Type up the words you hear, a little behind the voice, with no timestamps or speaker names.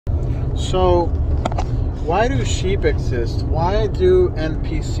So, why do sheep exist? Why do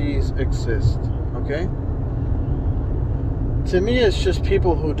NPCs exist? Okay? To me, it's just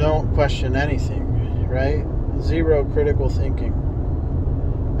people who don't question anything, right? Zero critical thinking.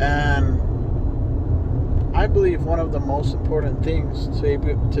 And I believe one of the most important things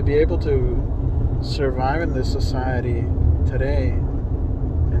to be able to survive in this society today,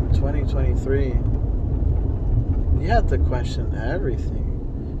 in 2023, you have to question everything.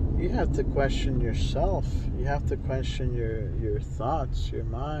 You have to question yourself. You have to question your thoughts, your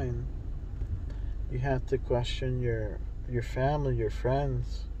mind. You have to question your family, your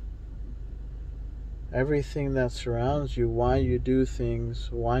friends. Everything that surrounds you, why you do things,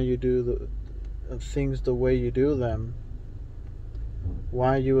 why you do the things the way you do them,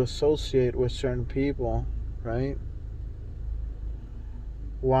 why you associate with certain people, right?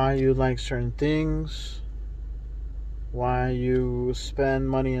 Why you like certain things, why you spend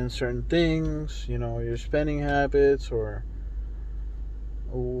money on certain things, your spending habits, or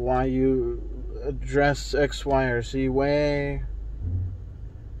why you dress X, Y, or Z way,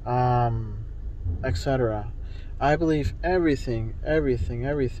 etc. I believe everything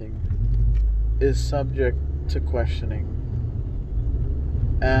is subject to questioning.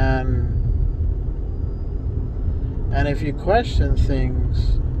 And if you question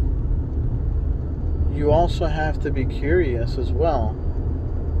things, you also have to be curious as well,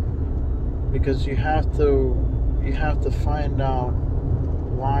 because you have to find out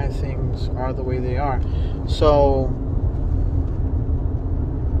why things are the way they are. So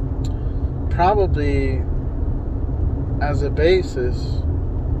probably as a basis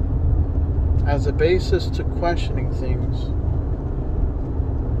to questioning things,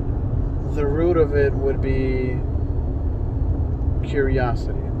 the root of it would be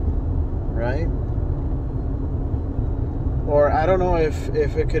curiosity, right? Or I don't know if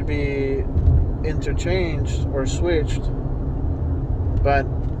it could be interchanged or switched, but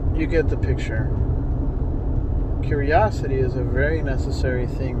you get the picture. Curiosity is a very necessary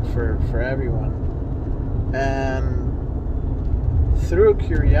thing for everyone. And through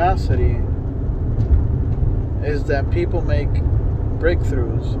curiosity is that people make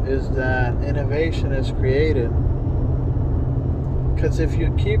breakthroughs, is that innovation is created. Because if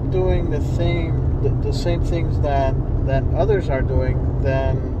you keep doing the same things that others are doing,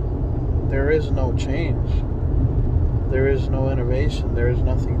 then there is no change. There is no innovation. There is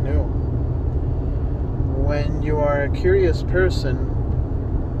nothing new. When you are a curious person,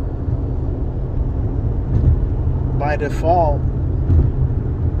 by default,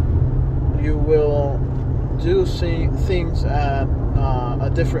 you will do things at a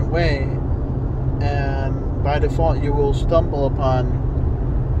different way, and by default you will stumble upon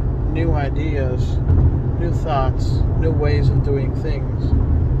new ideas, new thoughts, new ways of doing things.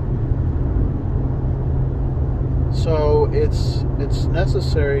 So it's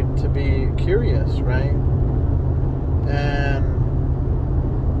necessary to be curious, right? And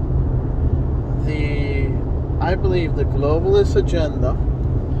I believe the globalist agenda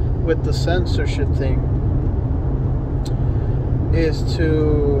with the censorship thing is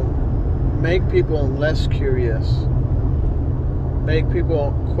to make people less curious, make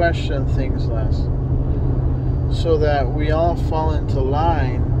people question things less, so that we all fall into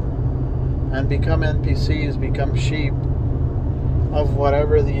line and become NPCs, become sheep of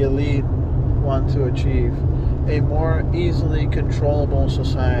whatever the elite want to achieve. A more easily controllable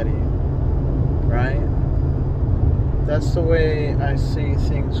society, right? That's the way I see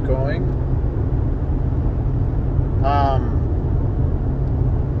things going.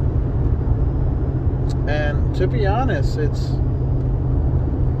 And to be honest, it's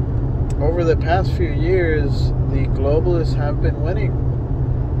over the past few years, the globalists have been winning,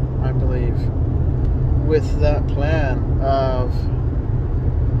 I believe, with that plan of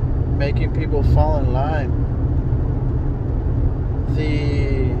making people fall in line.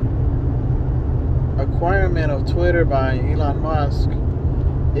 The acquirement of Twitter by Elon Musk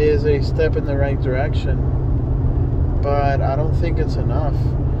is a step in the right direction, but I don't think it's enough.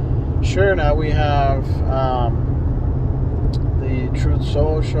 Sure, now we have the Truth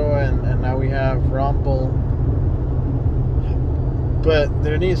Social, and now we have Rumble, but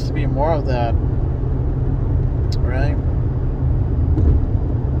there needs to be more of that, right?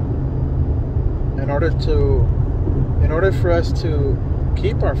 In order for us to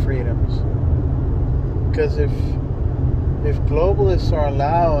keep our freedoms. Because if globalists are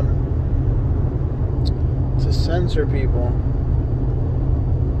allowed to censor people,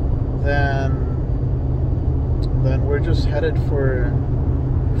 then we're just headed for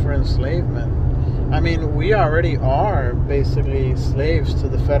enslavement. I mean, we already are basically slaves to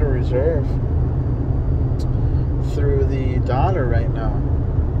the Federal Reserve through the dollar right now.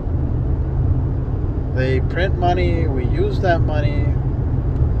 They print money, we use that money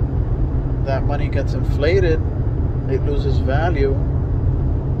gets inflated, it loses value,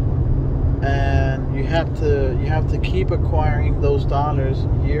 and you have to keep acquiring those dollars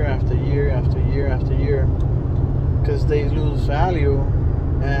year after year after year after year, because they lose value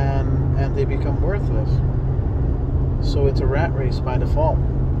and they become worthless. So it's a rat race by default,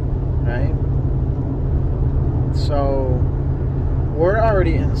 right? So we're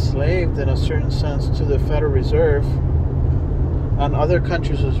already enslaved in a certain sense to the Federal Reserve, and other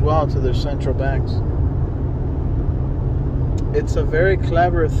countries as well to their central banks. It's a very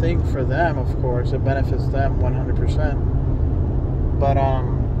clever thing for them, of course. It benefits them 100%. But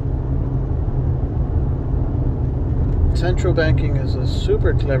central banking is a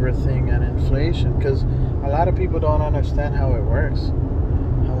super clever thing, and inflation, because a lot of people don't understand how it works,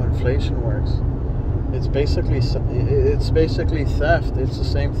 how inflation works. It's basically theft. It's the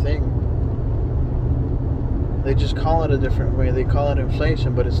same thing. They just call it a different way. They call it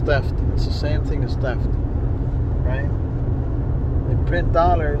inflation, but it's theft. It's the same thing as theft, right? They print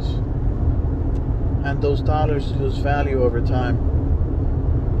dollars, and those dollars lose value over time,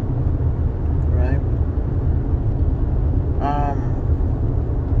 right?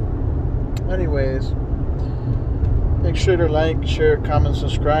 Anyways, make sure to like, share, comment,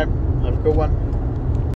 subscribe. Have a good one.